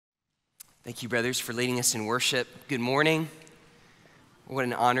Thank you, brothers, for leading us in worship. Good morning. What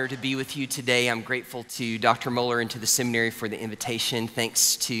an honor to be with you today. I'm grateful to Dr. Moeller and to the seminary for the invitation.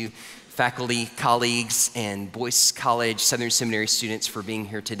 Thanks to faculty, colleagues, and Boyce College Southern Seminary students for being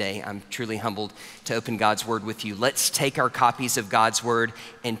here today. I'm truly humbled to open God's Word with you. Let's take our copies of God's Word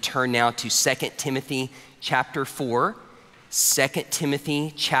and turn now to 2 Timothy chapter 4. 2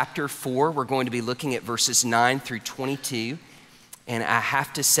 Timothy chapter 4, we're going to be looking at verses 9 through 22. And I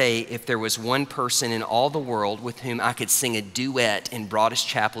have to say, if there was one person in all the world with whom I could sing a duet in Broadus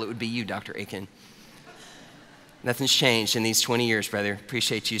Chapel, it would be you, Dr. Aiken. Nothing's changed in these 20 years, brother.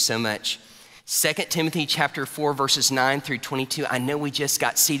 Appreciate you so much. 2 Timothy chapter 4, verses 9 through 22. I know we just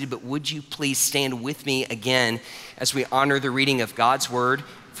got seated, but would you please stand with me again as we honor the reading of God's word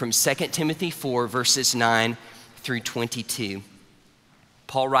from 2 Timothy 4, verses 9 through 22.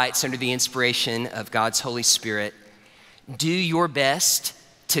 Paul writes under the inspiration of God's Holy Spirit, "Do your best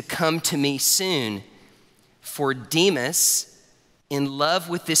to come to me soon, for Demas, in love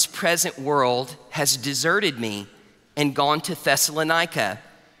with this present world, has deserted me and gone to Thessalonica.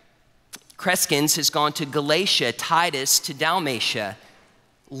 Crescens has gone to Galatia, Titus to Dalmatia.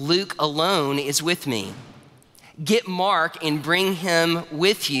 Luke alone is with me. Get Mark and bring him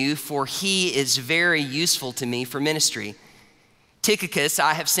with you, for he is very useful to me for ministry. Tychicus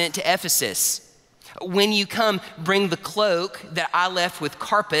I have sent to Ephesus. When you come, bring the cloak that I left with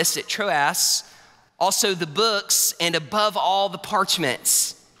Carpus at Troas, also the books, and above all the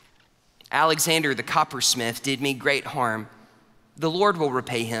parchments. Alexander the coppersmith did me great harm. The Lord will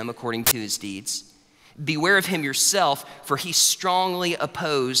repay him according to his deeds. Beware of him yourself, for he strongly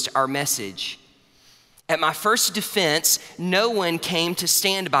opposed our message. At my first defense, no one came to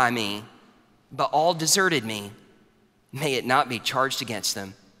stand by me, but all deserted me. May it not be charged against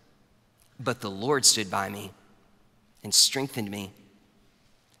them. But the Lord stood by me and strengthened me,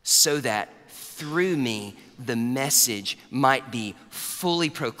 so that through me the message might be fully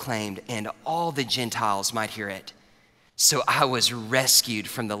proclaimed and all the Gentiles might hear it. So I was rescued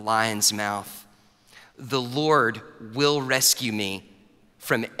from the lion's mouth. The Lord will rescue me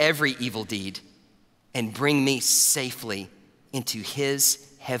from every evil deed and bring me safely into his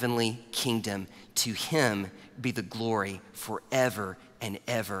heavenly kingdom. To him be the glory forever and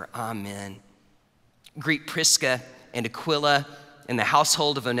ever. Amen. Greet Prisca and Aquila and the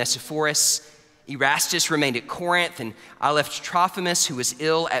household of Onesiphorus. Erastus remained at Corinth, and I left Trophimus, who was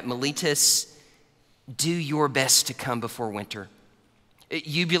ill, at Miletus. Do your best to come before winter.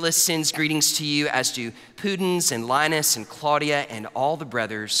 Eubulus sends greetings to you, as do Pudens and Linus and Claudia and all the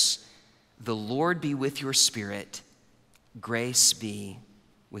brothers. The Lord be with your spirit. Grace be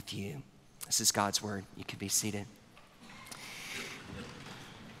with you." This is God's word. You can be seated.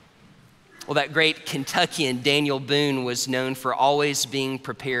 Well, that great Kentuckian, Daniel Boone, was known for always being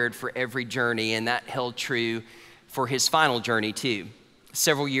prepared for every journey, and that held true for his final journey, too.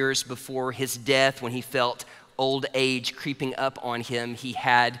 Several years before his death, when he felt old age creeping up on him, he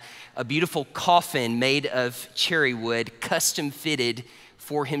had a beautiful coffin made of cherry wood, custom fitted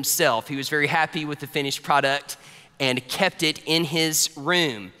for himself. He was very happy with the finished product and kept it in his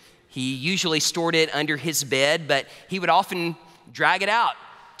room. He usually stored it under his bed, but he would often drag it out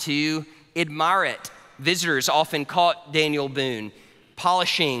to admire it. Visitors often caught Daniel Boone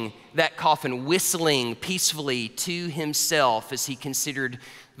polishing that coffin, whistling peacefully to himself as he considered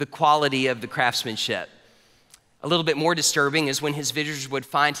the quality of the craftsmanship. A little bit more disturbing is when his visitors would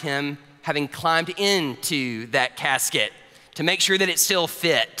find him having climbed into that casket to make sure that it still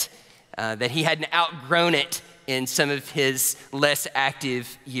fit, that he hadn't outgrown it in some of his less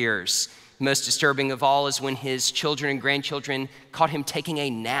active years. Most disturbing of all is when his children and grandchildren caught him taking a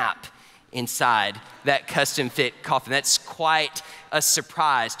nap inside that custom fit coffin. That's quite a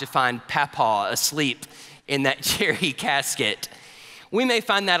surprise to find Papa asleep in that cherry casket. We may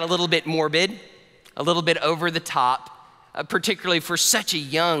find that a little bit morbid, a little bit over the top, particularly for such a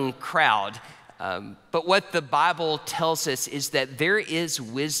young crowd. But what the Bible tells us is that there is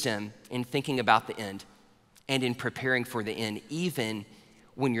wisdom in thinking about the end and in preparing for the end, even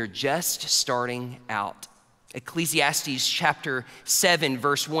when you're just starting out. Ecclesiastes chapter 7,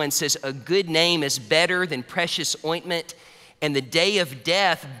 verse 1 says, "A good name is better than precious ointment, and the day of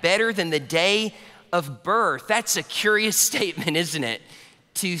death better than the day of birth." That's a curious statement, isn't it?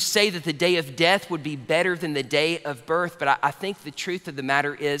 To say that the day of death would be better than the day of birth. But I think the truth of the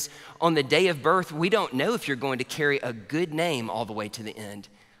matter is, on the day of birth, we don't know if you're going to carry a good name all the way to the end.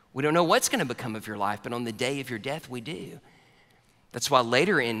 We don't know what's going to become of your life, but on the day of your death, we do. That's why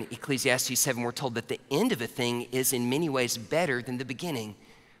later in Ecclesiastes 7, we're told that the end of a thing is in many ways better than the beginning,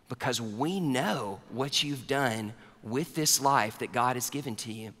 because we know what you've done with this life that God has given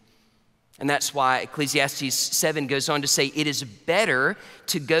to you. And that's why Ecclesiastes 7 goes on to say, it is better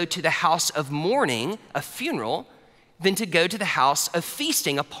to go to the house of mourning, a funeral, than to go to the house of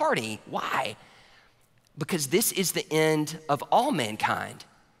feasting, a party. Why? Because this is the end of all mankind,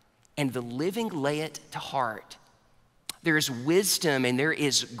 and the living lay it to heart. There is wisdom and there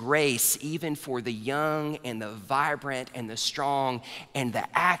is grace even for the young and the vibrant and the strong and the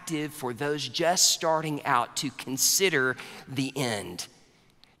active, for those just starting out, to consider the end,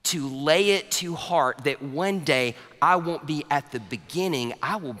 to lay it to heart that one day I won't be at the beginning,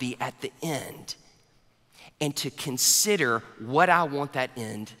 I will be at the end, and to consider what I want that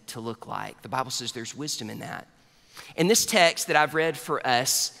end to look like. The Bible says there's wisdom in that. In this text that I've read for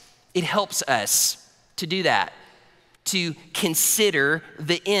us, it helps us to do that, to consider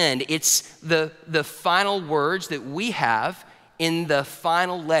the end. It's the final words that we have in the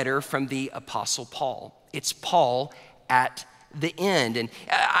final letter from the Apostle Paul. It's Paul at the end. And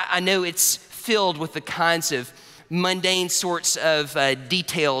I know it's filled with the kinds of mundane sorts of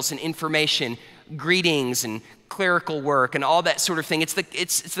details and information, greetings and clerical work and all that sort of thing. It's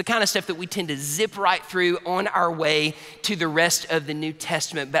the kind of stuff that we tend to zip right through on our way to the rest of the New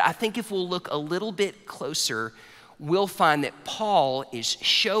Testament. But I think if we'll look a little bit closer, we'll find that Paul is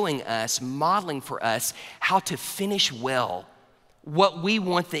showing us, modeling for us how to finish well, what we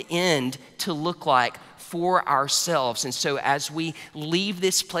want the end to look like for ourselves. And so as we leave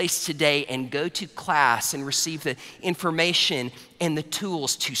this place today and go to class and receive the information and the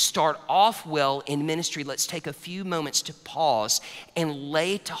tools to start off well in ministry, let's take a few moments to pause and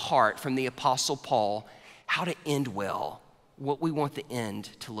lay to heart from the Apostle Paul how to end well, what we want the end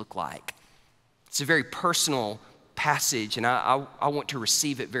to look like. It's a very personal passage, and I want to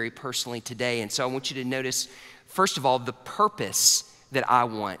receive it very personally today. And so I want you to notice, first of all, the purpose that I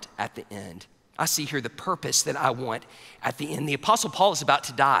want at the end. I see here the purpose that I want at the end. The Apostle Paul is about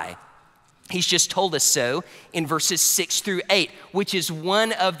to die. He's just told us so in verses 6 through 8, which is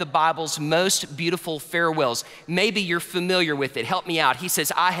one of the Bible's most beautiful farewells. Maybe you're familiar with it. Help me out. He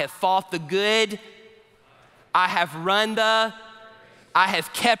says, I have fought the good, I have run the, I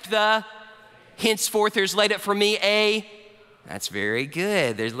have kept the, henceforth there's laid up for me that's very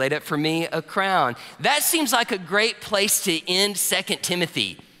good. There's laid up for me a crown. That seems like a great place to end 2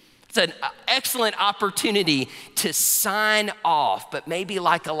 Timothy. It's an excellent opportunity to sign off, but maybe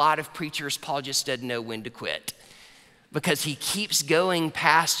like a lot of preachers, Paul just doesn't know when to quit, because he keeps going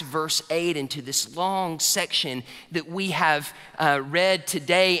past verse 8 into this long section that we have read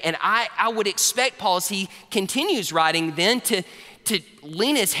today. And I would expect Paul, as he continues writing, then to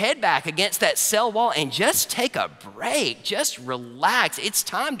lean his head back against that cell wall and just take a break, just relax. It's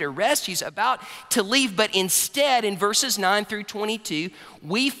time to rest. He's about to leave, but instead in verses 9 through 22,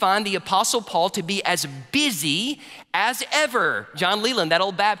 we find the Apostle Paul to be as busy as ever. John Leland, that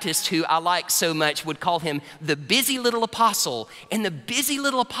old Baptist who I like so much, would call him the busy little apostle. And the busy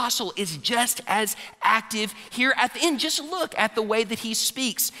little apostle is just as active here at the end. Just look at the way that he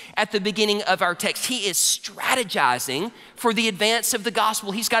speaks at the beginning of our text. He is strategizing for the advance of the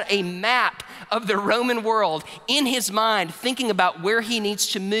gospel. He's got a map of the Roman world in his mind, thinking about where he needs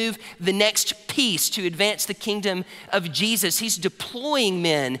to move the next piece to advance the kingdom of Jesus. He's deploying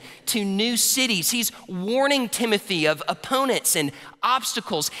men to new cities. He's warning Timothy of opponents and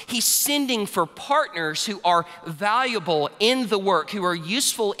obstacles. He's sending for partners who are valuable in the work, who are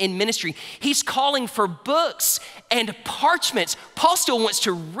useful in ministry. He's calling for books and parchments. Paul still wants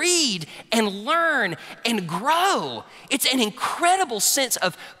to read and learn and grow. It's an incredible sense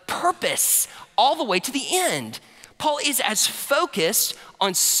of purpose all the way to the end. Paul is as focused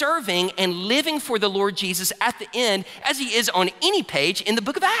on serving and living for the Lord Jesus at the end as he is on any page in the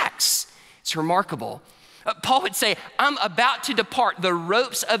book of Acts. It's remarkable. Paul would say, I'm about to depart. The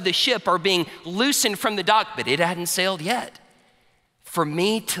ropes of the ship are being loosened from the dock, but it hadn't sailed yet. For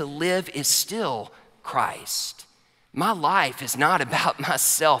me to live is still Christ. My life is not about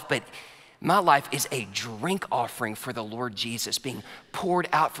myself, but my life is a drink offering for the Lord Jesus being poured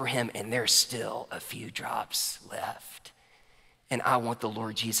out for him, and there's still a few drops left. And I want the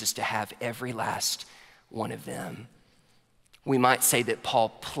Lord Jesus to have every last one of them. We might say that Paul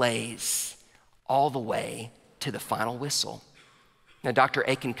plays all the way to the final whistle. Now, Dr.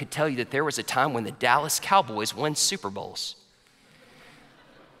 Aiken could tell you that there was a time when the Dallas Cowboys won Super Bowls.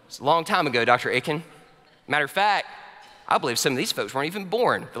 It's a long time ago, Dr. Aiken. Matter of fact, I believe some of these folks weren't even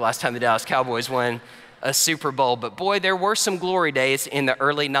born the last time the Dallas Cowboys won a Super Bowl. But boy, there were some glory days in the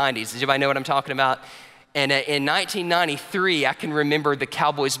early 90s. Does anybody know what I'm talking about? And in 1993, I can remember the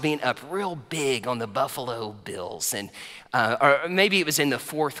Cowboys being up real big on the Buffalo Bills. And or maybe it was in the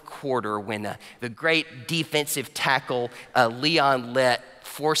fourth quarter when the great defensive tackle Leon Lett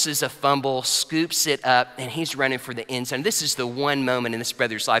forces a fumble, scoops it up, and he's running for the end zone. This is the one moment in this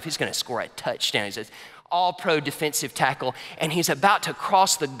brother's life he's going to score a touchdown. He's an all-pro defensive tackle, and he's about to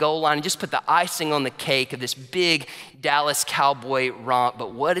cross the goal line and just put the icing on the cake of this big Dallas Cowboy romp.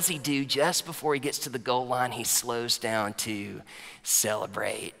 But what does he do just before he gets to the goal line? He slows down to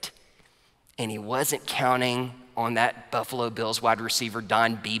celebrate. And he wasn't counting on that Buffalo Bills wide receiver,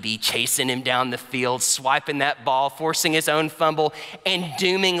 Don Beebe, chasing him down the field, swiping that ball, forcing his own fumble, and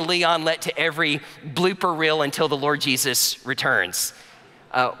dooming Leon Lett to every blooper reel until the Lord Jesus returns.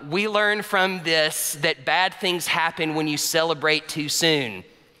 We learn from this that bad things happen when you celebrate too soon.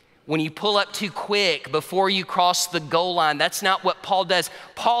 When you pull up too quick before you cross the goal line. That's not what Paul does.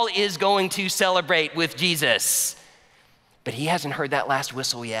 Paul is going to celebrate with Jesus. But he hasn't heard that last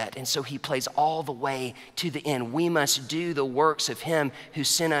whistle yet, and so he plays all the way to the end. We must do the works of him who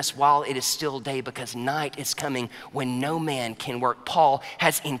sent us while it is still day, because night is coming when no man can work. Paul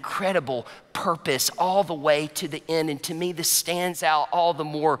has incredible purpose all the way to the end, and to me this stands out all the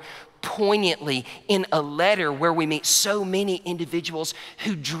more poignantly in a letter where we meet so many individuals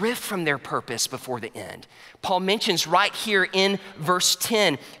who drift from their purpose before the end. Paul mentions right here in verse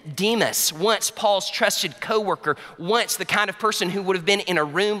 10, Demas, once Paul's trusted coworker, once the kind of person who would have been in a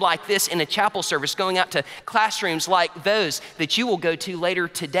room like this in a chapel service, going out to classrooms like those that you will go to later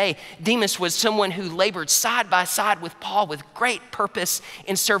today. Demas was someone who labored side by side with Paul with great purpose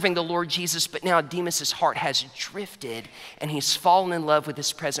in serving the Lord Jesus, but now Demas's heart has drifted and he's fallen in love with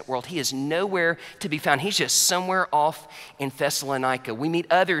this present world. He is nowhere to be found. He's just somewhere off in Thessalonica. We meet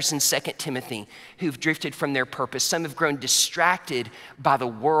others in 2 Timothy who've drifted from their purpose. Some have grown distracted by the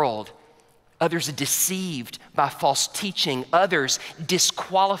world. Others are deceived by false teaching. Others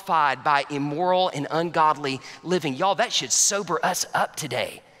disqualified by immoral and ungodly living. Y'all, that should sober us up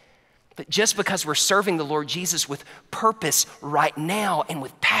today. But just because we're serving the Lord Jesus with purpose right now and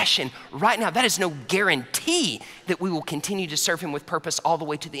with passion right now, that is no guarantee that we will continue to serve him with purpose all the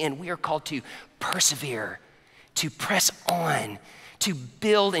way to the end. We are called to persevere, to press on, to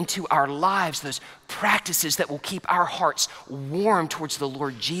build into our lives those practices that will keep our hearts warm towards the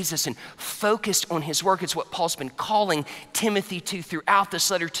Lord Jesus and focused on his work. It's what Paul's been calling Timothy to throughout this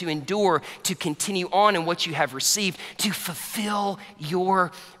letter, to endure, to continue on in what you have received, to fulfill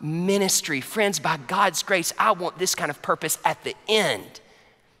your ministry. Friends, by God's grace, I want this kind of purpose at the end.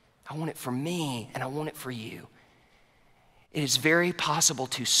 I want it for me and I want it for you. It is very possible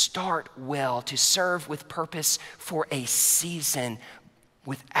to start well, to serve with purpose for a season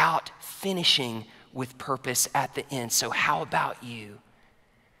without finishing with purpose at the end. So how about you?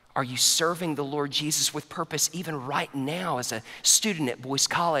 Are you serving the Lord Jesus with purpose even right now as a student at Boyce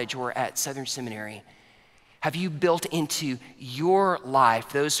College or at Southern Seminary? Have you built into your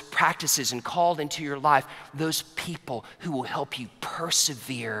life those practices and called into your life those people who will help you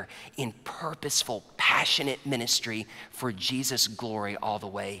persevere in purposeful, passionate ministry for Jesus' glory all the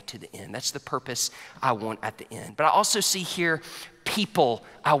way to the end? That's the purpose I want at the end. But I also see here people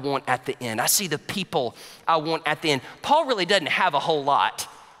I want at the end. I see the people I want at the end. Paul really doesn't have a whole lot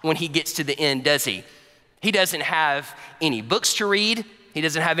when he gets to the end, does he? He doesn't have any books to read. He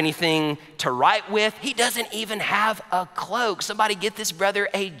doesn't have anything to write with. He doesn't even have a cloak. Somebody get this brother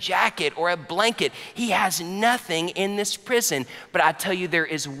a jacket or a blanket. He has nothing in this prison. But I tell you, there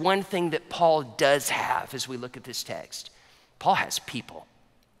is one thing that Paul does have as we look at this text. Paul has people.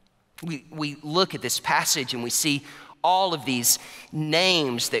 We look at this passage and we see all of these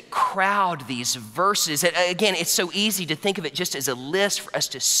names that crowd these verses. Again, it's so easy to think of it just as a list for us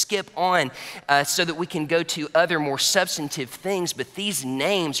to skip on so that we can go to other more substantive things. But these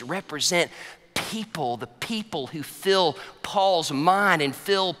names represent people, the people who fill Paul's mind and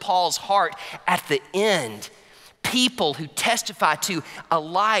fill Paul's heart at the end. People who testify to a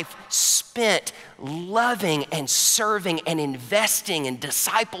life spent loving and serving and investing and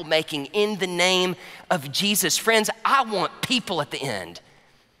disciple making in the name of Jesus. Friends, I want people at the end.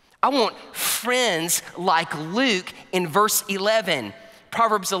 I want friends like Luke in verse 11.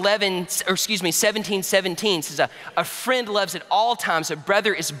 Proverbs 17:17 says, a friend loves at all times, a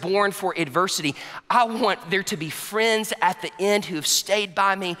brother is born for adversity. I want there to be friends at the end who have stayed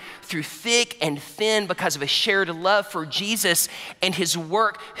by me through thick and thin because of a shared love for Jesus and his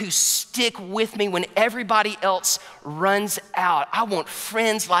work, who stick with me when everybody else runs out. I want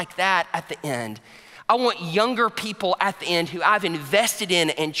friends like that at the end. I want younger people at the end who I've invested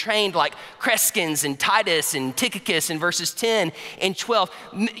in and trained, like Creskins and Titus and Tychicus in verses 10 and 12.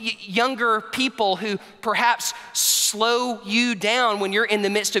 Younger people who perhaps slow you down when you're in the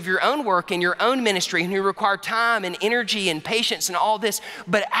midst of your own work and your own ministry, and who require time and energy and patience and all this.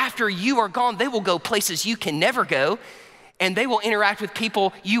 But after you are gone, they will go places you can never go. and they will interact with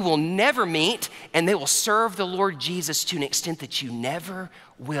people you will never meet, and they will serve the Lord Jesus to an extent that you never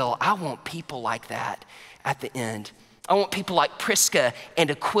will. I want people like that at the end. I want people like Prisca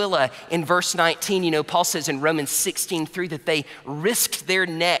and Aquila. In verse 19, Paul says in Romans 16:3 that they risked their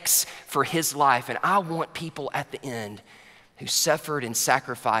necks for his life. And I want people at the end who suffered and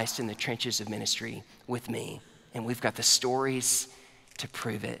sacrificed in the trenches of ministry with me. And we've got the stories to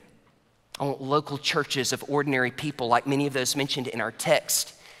prove it. I want local churches of ordinary people, like many of those mentioned in our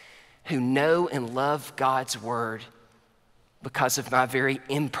text, who know and love God's word because of my very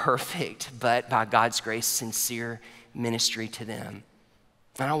imperfect, but by God's grace, sincere ministry to them.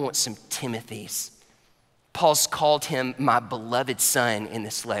 And I want some Timothys. Paul's called him my beloved son in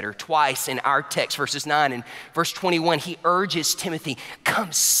this letter. Twice in our text, verses 9 and verse 21, he urges Timothy,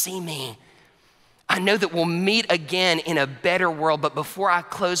 come see me. I know that we'll meet again in a better world, but before I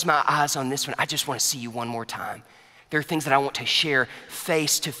close my eyes on this one, I just want to see you one more time. There are things that I want to share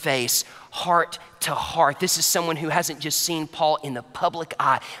face to face, heart to heart. This is someone who hasn't just seen Paul in the public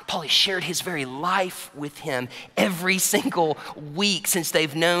eye. Paul has shared his very life with him every single week since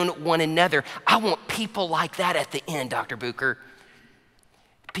they've known one another. I want people like that at the end, Dr. Bucher.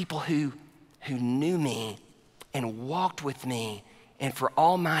 People who knew me and walked with me, and for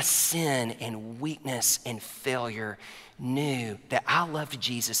all my sin and weakness and failure, knew that I loved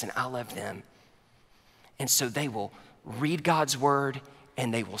Jesus and I loved them. And so they will read God's word,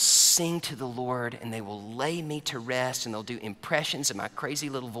 and they will sing to the Lord, and they will lay me to rest, and they'll do impressions of my crazy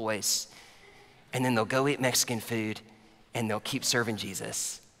little voice, and then they'll go eat Mexican food, and they'll keep serving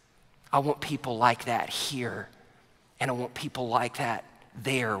Jesus. I want people like that here, and I want people like that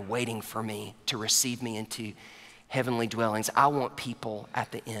there waiting for me to receive me into heavenly dwellings. I want people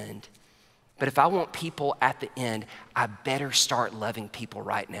at the end. But if I want people at the end, I better start loving people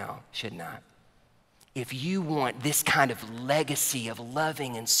right now, shouldn't I? If you want this kind of legacy of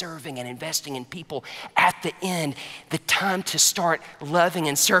loving and serving and investing in people at the end, the time to start loving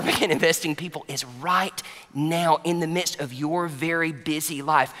and serving and investing in people is right now in the midst of your very busy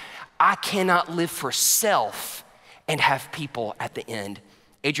life. I cannot live for self and have people at the end.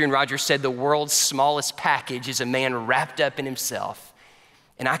 Adrian Rogers said the world's smallest package is a man wrapped up in himself.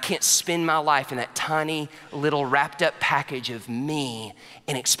 And I can't spend my life in that tiny little wrapped up package of me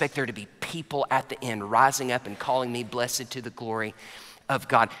and expect there to be people at the end rising up and calling me blessed to the glory of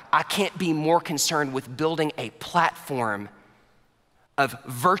God. I can't be more concerned with building a platform of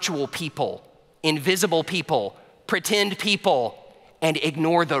virtual people, invisible people, pretend people, and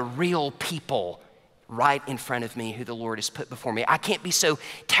ignore the real people right in front of me who the Lord has put before me. I can't be so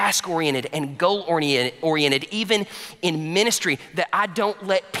task-oriented and goal-oriented, even in ministry, that I don't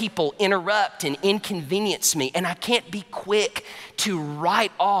let people interrupt and inconvenience me. And I can't be quick to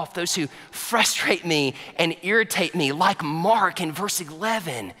write off those who frustrate me and irritate me, like Mark in verse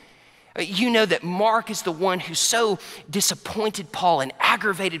 11. You know that Mark is the one who so disappointed Paul and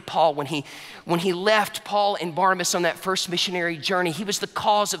aggravated Paul when he left Paul and Barnabas on that first missionary journey. He was the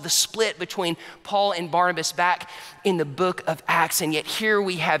cause of the split between Paul and Barnabas back in the book of Acts. And yet here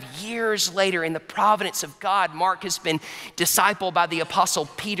we have years later, in the providence of God, Mark has been discipled by the apostle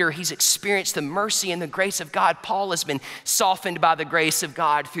Peter. He's experienced the mercy and the grace of God. Paul has been softened by the grace of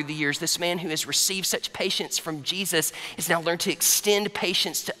God through the years. This man who has received such patience from Jesus has now learned to extend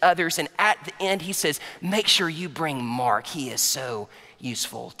patience to others. And at the end, he says, make sure you bring Mark. He is so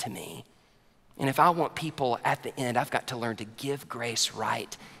useful to me. And if I want people at the end, I've got to learn to give grace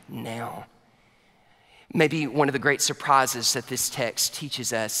right now. Maybe one of the great surprises that this text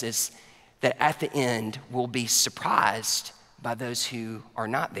teaches us is that at the end, we'll be surprised by those who are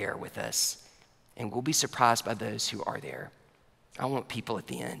not there with us, and we'll be surprised by those who are there. I want people at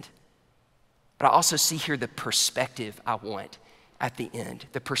the end. But I also see here the perspective I want at the end,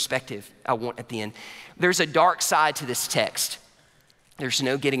 the perspective I want at the end. There's a dark side to this text. There's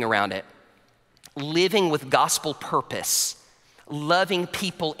no getting around it. Living with gospel purpose, loving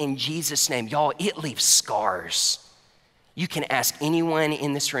people in Jesus' name, y'all, it leaves scars. You can ask anyone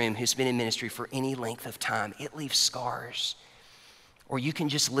in this room who's been in ministry for any length of time, it leaves scars. Or you can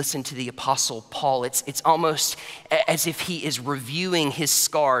just listen to the apostle Paul. It's almost as if he is reviewing his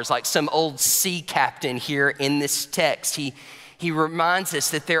scars, like some old sea captain here in this text. He reminds us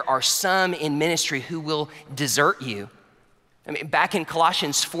that there are some in ministry who will desert you. I mean, back in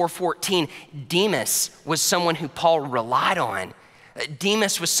Colossians 4:14, Demas was someone who Paul relied on.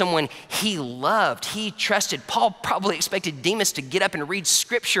 Demas was someone he loved, he trusted. Paul probably expected Demas to get up and read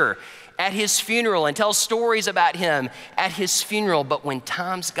scripture at his funeral and tell stories about him at his funeral. But when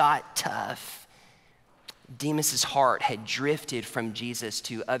times got tough, Demas's heart had drifted from Jesus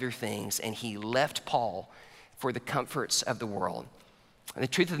to other things, and he left Paul for the comforts of the world. And the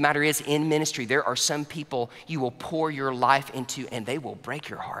truth of the matter is, in ministry, there are some people you will pour your life into and they will break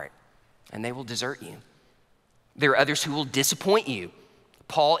your heart and they will desert you. There are others who will disappoint you.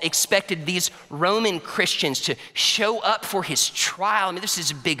 Paul expected these Roman Christians to show up for his trial. I mean, this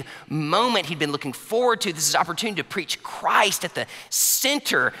is a big moment he'd been looking forward to. This is an opportunity to preach Christ at the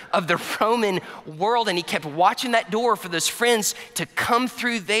center of the Roman world. And he kept watching that door for those friends to come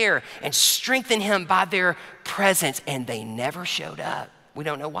through there and strengthen him by their presence. And they never showed up. We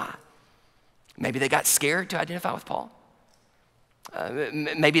don't know why. Maybe they got scared to identify with Paul.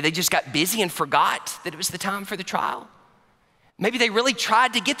 Maybe they just got busy and forgot that it was the time for the trial. Maybe they really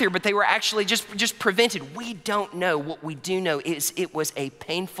tried to get there, but they were actually just prevented. We don't know. What we do know is it was a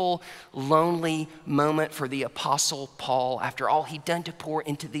painful, lonely moment for the Apostle Paul. After all he'd done to pour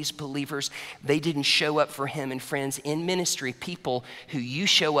into these believers, they didn't show up for him. And friends, in ministry, people who you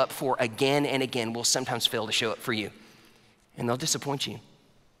show up for again and again will sometimes fail to show up for you. And they'll disappoint you.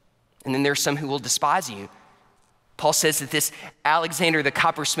 And then there's some who will despise you. Paul says that this Alexander the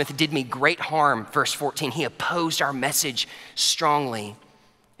coppersmith did me great harm, verse 14. He opposed our message strongly.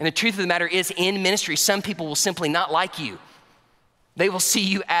 And the truth of the matter is, in ministry, some people will simply not like you. They will see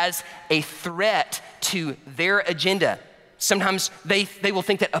you as a threat to their agenda. Sometimes they will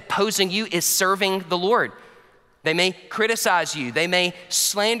think that opposing you is serving the Lord. They may criticize you. They may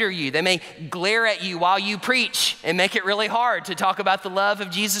slander you. They may glare at you while you preach and make it really hard to talk about the love of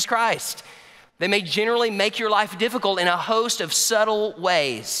Jesus Christ. They may generally make your life difficult in a host of subtle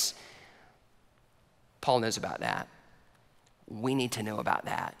ways. Paul knows about that. We need to know about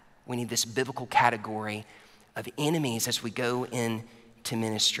that. We need this biblical category of enemies as we go into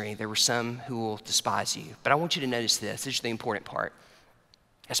ministry. There were some who will despise you. But I want you to notice this. This is the important part.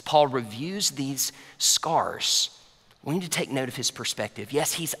 As Paul reviews these scars, we need to take note of his perspective.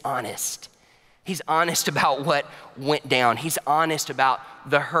 Yes, he's honest. He's honest about what went down. He's honest about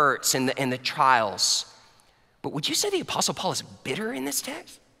the hurts and the trials. But would you say the Apostle Paul is bitter in this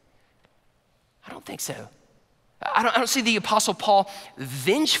text? I don't think so. I don't see the Apostle Paul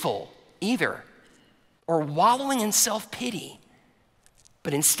vengeful either or wallowing in self-pity.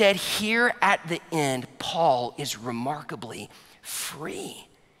 But instead, here at the end, Paul is remarkably free.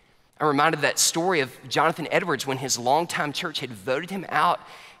 I'm reminded of that story of Jonathan Edwards when his longtime church had voted him out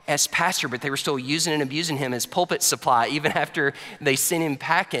as pastor, but they were still using and abusing him as pulpit supply even after they sent him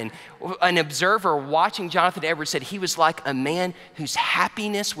packing. An observer watching Jonathan Edwards said he was like a man whose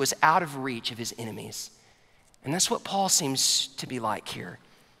happiness was out of reach of his enemies. And that's what Paul seems to be like here.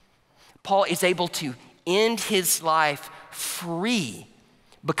 Paul is able to end his life free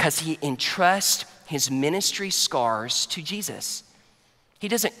because he entrusts his ministry scars to Jesus. He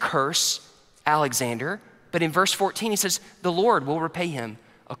doesn't curse Alexander, but in verse 14 he says, the Lord will repay him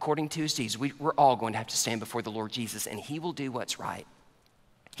according to his deeds. We're all going to have to stand before the Lord Jesus, and he will do what's right.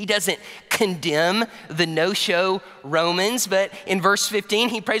 He doesn't condemn the no-show Romans, but in verse 15,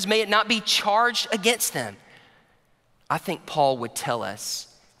 he prays, may it not be charged against them. I think Paul would tell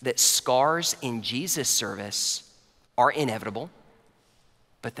us that scars in Jesus' service are inevitable,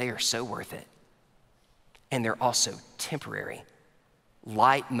 but they are so worth it. And they're also temporary,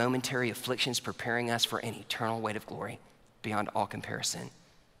 light, momentary afflictions preparing us for an eternal weight of glory beyond all comparison.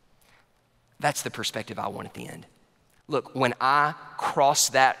 That's the perspective I want at the end. Look, when I cross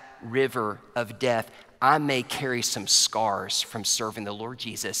that river of death, I may carry some scars from serving the Lord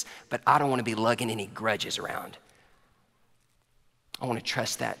Jesus, but I don't want to be lugging any grudges around. I want to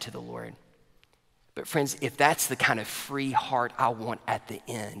trust that to the Lord. But friends, if that's the kind of free heart I want at the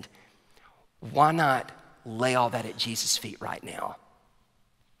end, why not lay all that at Jesus' feet right now?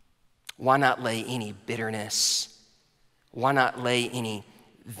 Why not lay any bitterness? Why not lay any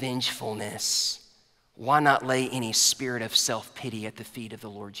vengefulness? Why not lay any spirit of self-pity at the feet of the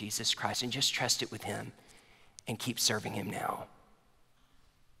Lord Jesus Christ and just trust it with him and keep serving him now?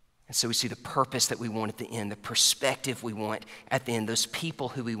 And so we see the purpose that we want at the end, the perspective we want at the end, those people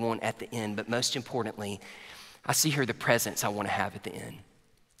who we want at the end. But most importantly, I see here the presence I want to have at the end.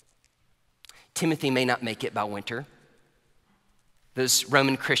 Timothy may not make it by winter. Those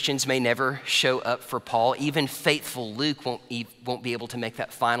Roman Christians may never show up for Paul. Even faithful Luke won't be able to make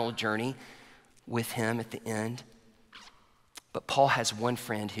that final journey with him at the end. But Paul has one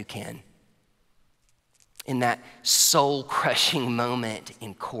friend who can. In that soul-crushing moment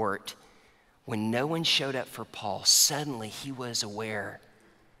in court, when no one showed up for Paul, suddenly he was aware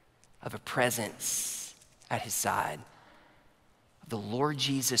of a presence at his side, the Lord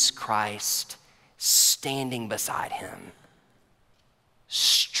Jesus Christ standing beside him,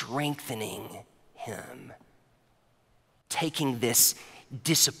 strengthening him, taking this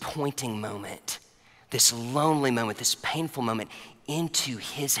disappointing moment, this lonely moment, this painful moment, into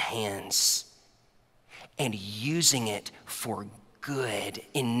his hands and using it for good,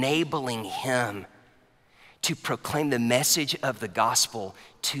 enabling him to proclaim the message of the gospel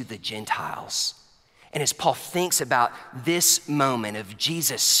to the Gentiles. And as Paul thinks about this moment of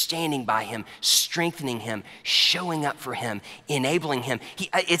Jesus standing by him, strengthening him, showing up for him, enabling him,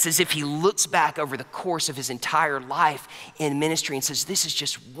 it's as if he looks back over the course of his entire life in ministry and says, this is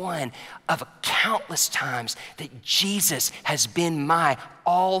just one of countless times that Jesus has been my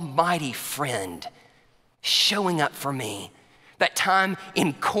almighty friend, showing up for me. That time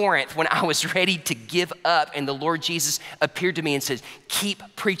in Corinth when I was ready to give up and the Lord Jesus appeared to me and says, keep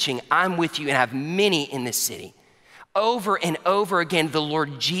preaching, I'm with you and I have many in this city. Over and over again, the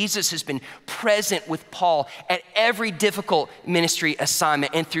Lord Jesus has been present with Paul at every difficult ministry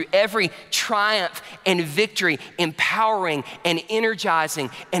assignment and through every triumph and victory, empowering and energizing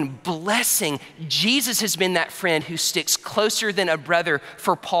and blessing. Jesus has been that friend who sticks closer than a brother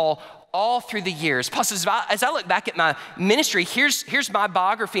for Paul all through the years. Paul says, as I look back at my ministry, here's my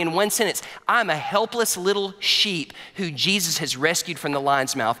biography in one sentence. I'm a helpless little sheep who Jesus has rescued from the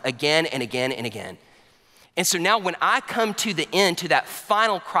lion's mouth again and again and again. And so now when I come to the end, to that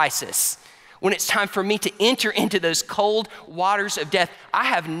final crisis, when it's time for me to enter into those cold waters of death, I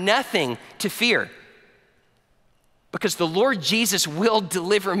have nothing to fear because the Lord Jesus will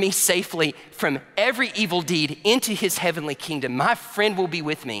deliver me safely from every evil deed into his heavenly kingdom. My friend will be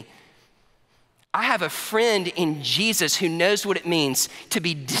with me. I have a friend in Jesus who knows what it means to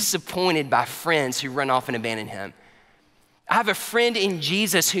be disappointed by friends who run off and abandon him. I have a friend in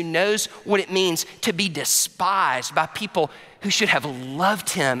Jesus who knows what it means to be despised by people who should have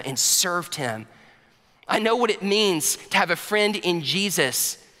loved him and served him. I know what it means to have a friend in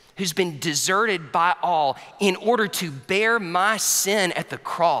Jesus who's been deserted by all in order to bear my sin at the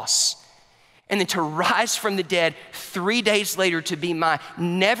cross and then to rise from the dead 3 days later to be my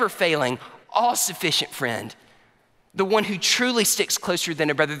never failing, all-sufficient friend, the one who truly sticks closer than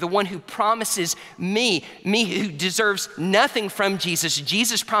a brother, the one who promises me who deserves nothing from Jesus.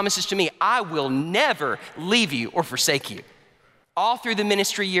 Jesus promises to me, I will never leave you or forsake you. All through the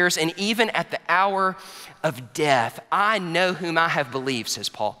ministry years and even at the hour of death, I know whom I have believed, says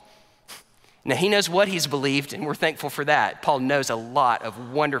Paul. Now, he knows what he's believed, and we're thankful for that. Paul knows a lot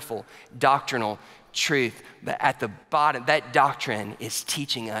of wonderful doctrinal truth, but at the bottom, that doctrine is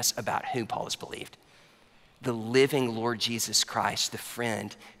teaching us about who Paul has believed. The living Lord Jesus Christ, the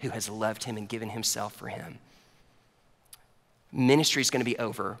friend who has loved him and given himself for him. Ministry is going to be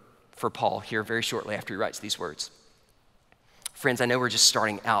over for Paul here very shortly after he writes these words. Friends, I know we're just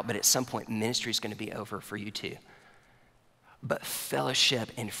starting out, but at some point, ministry is going to be over for you too. But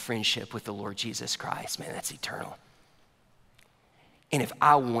fellowship and friendship with the Lord Jesus Christ, man, that's eternal. And if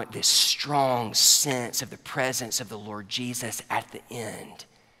I want this strong sense of the presence of the Lord Jesus at the end,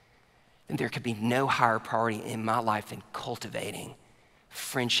 then there could be no higher priority in my life than cultivating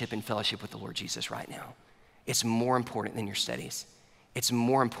friendship and fellowship with the Lord Jesus right now. It's more important than your studies. It's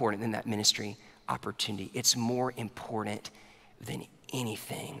more important than that ministry opportunity. It's more important than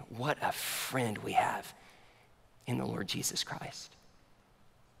anything. What a friend we have in the Lord Jesus Christ.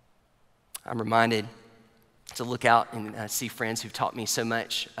 I'm reminded to look out and see friends who've taught me so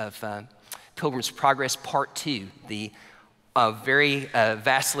much of Pilgrim's Progress Part 2, the very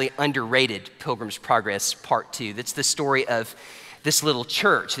vastly underrated Pilgrim's Progress Part 2. That's the story of this little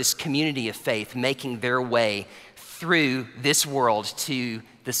church, this community of faith making their way through this world to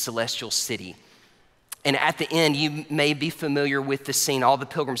the celestial city. And at the end, you may be familiar with the scene. All the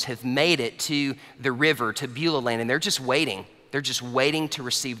pilgrims have made it to the river, to Beulah land, and they're just waiting. They're just waiting to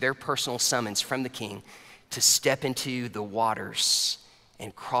receive their personal summons from the king to step into the waters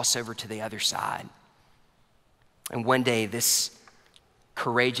and cross over to the other side. And one day, this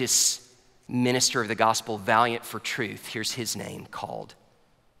courageous minister of the gospel, valiant for truth, here's his name called.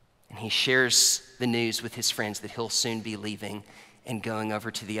 And he shares the news with his friends that he'll soon be leaving and going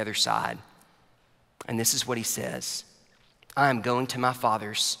over to the other side. And this is what he says: I am going to my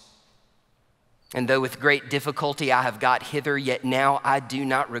fathers, and though with great difficulty I have got hither, yet now I do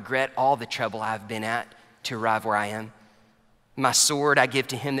not regret all the trouble I have been at to arrive where I am. My sword I give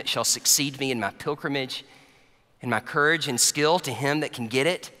to him that shall succeed me in my pilgrimage, and my courage and skill to him that can get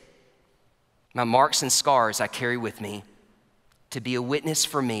it. My marks and scars I carry with me, to be a witness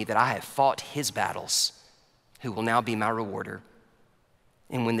for me that I have fought his battles, who will now be my rewarder.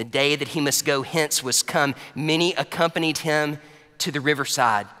 And when the day that he must go hence was come, many accompanied him to the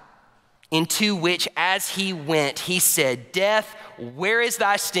riverside, into which as he went, he said, Death, where is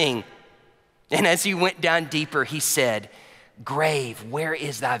thy sting? And as he went down deeper, he said, Grave, where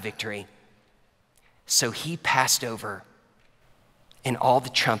is thy victory? So he passed over, and all the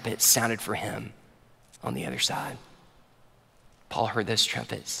trumpets sounded for him on the other side. Paul heard those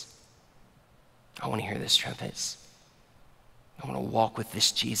trumpets. I want to hear those trumpets. I want to walk with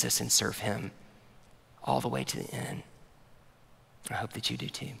this Jesus and serve him all the way to the end. I hope that you do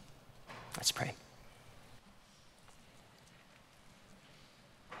too. Let's pray.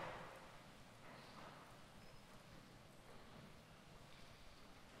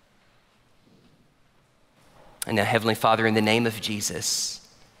 And now, Heavenly Father, in the name of Jesus,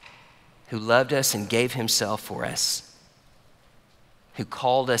 who loved us and gave himself for us, who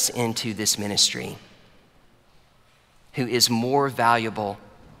called us into this ministry, who is more valuable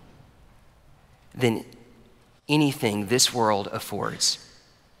than anything this world affords,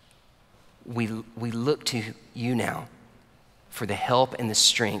 we look to you now for the help and the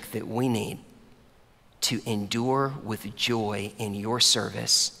strength that we need to endure with joy in your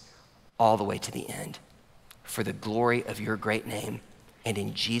service all the way to the end. For the glory of your great name, and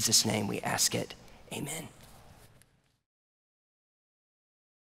in Jesus' name we ask it, amen.